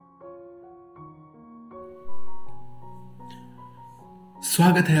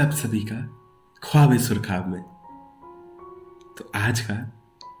स्वागत है आप सभी का ख्वाब सुरखाब में। तो आज का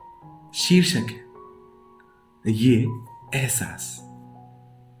शीर्षक है ये एहसास।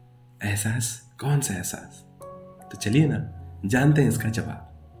 एहसास, कौन सा एहसास? तो चलिए ना, जानते हैं इसका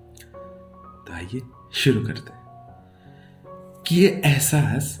जवाब। तो आइए शुरू करते हैं कि ये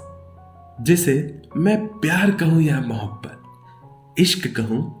एहसास, जिसे मैं प्यार कहूं या मोहब्बत, इश्क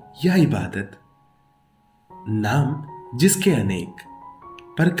कहूं या इबादत, नाम जिसके अनेक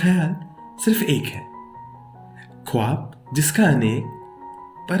पर ख्याल सिर्फ एक है, ख्वाब जिसका अनेक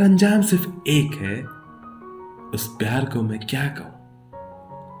पर अंजाम सिर्फ एक है, उस प्यार को मैं क्या कहूं?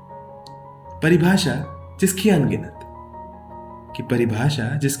 परिभाषा जिसकी अनगिनत, कि परिभाषा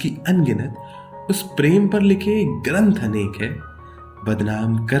जिसकी अनगिनत, उस प्रेम पर लिखे ग्रंथ अनेक है,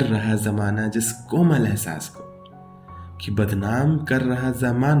 बदनाम कर रहा जमाना जिस कोमल एहसास को, कि बदनाम कर रहा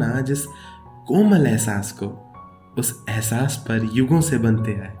जमाना जिस कोमल एहसास को, उस एहसास पर युगों से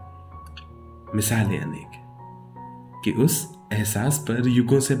बनते आए मिसालें अनेक है, कि उस एहसास पर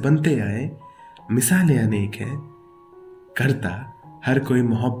युगों से बनते आए मिसालें अनेक है। करता हर कोई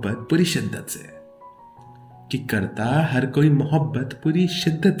मोहब्बत पूरी शिद्दत से है, कि करता हर कोई मोहब्बत पूरी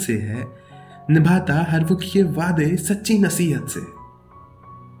शिद्दत से है, निभाता हर वो किए वादे सच्ची नसीहत से।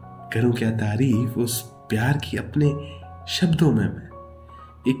 करूं क्या तारीफ उस प्यार की अपने शब्दों में मैं,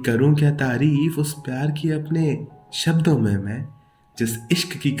 ये करूं क्या तारीफ उस प्यार की अपने शब्दों में मैं, जिस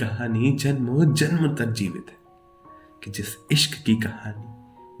इश्क की कहानी जन्मों जन्म तक जीवित है, कि जिस इश्क की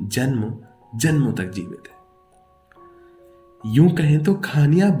कहानी जन्मों जन्मों तक जीवित है। यूं कहें तो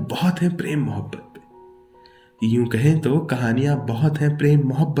कहानियां बहुत हैं प्रेम मोहब्बत पे, यूं कहें तो कहानियां बहुत हैं प्रेम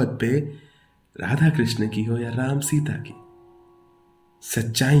मोहब्बत पे, राधा कृष्ण की हो या राम सीता की,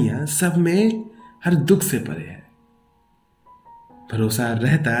 सच्चाइयां सब में हर दुख से परे है। भरोसा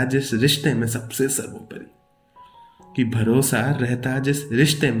रहता जिस रिश्ते में सबसे सर्वोपरि, कि भरोसा रहता जिस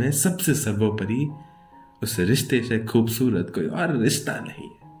रिश्ते में सबसे सर्वोपरि, उस रिश्ते से खूबसूरत कोई और रिश्ता नहीं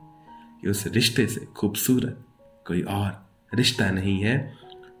है, कि उस रिश्ते से खूबसूरत कोई और रिश्ता नहीं है।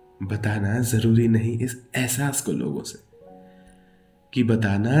 बताना जरूरी नहीं इस एहसास को लोगों से, कि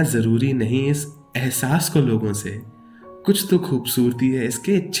बताना जरूरी नहीं इस एहसास को लोगों से, कुछ तो खूबसूरती है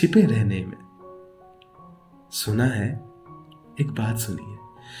इसके छिपे रहने में। सुना है, एक बात सुनिए,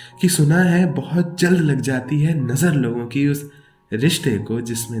 कि सुना है बहुत जल्द लग जाती है नजर लोगों की उस रिश्ते को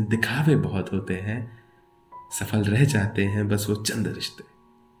जिसमें दिखावे बहुत होते हैं, सफल रह जाते हैं बस वो चंद रिश्ते,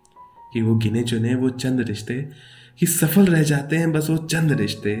 कि वो गिने चुने वो चंद रिश्ते, कि सफल रह जाते हैं बस वो चंद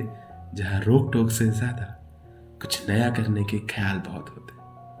रिश्ते, जहां रोक टोक से ज्यादा कुछ नया करने के ख्याल बहुत होते हैं,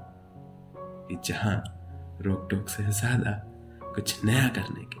 कि जहां रोक टोक से ज्यादा कुछ नया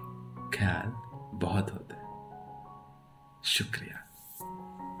करने के ख्याल बहुत होते हैं। शुक्रिया।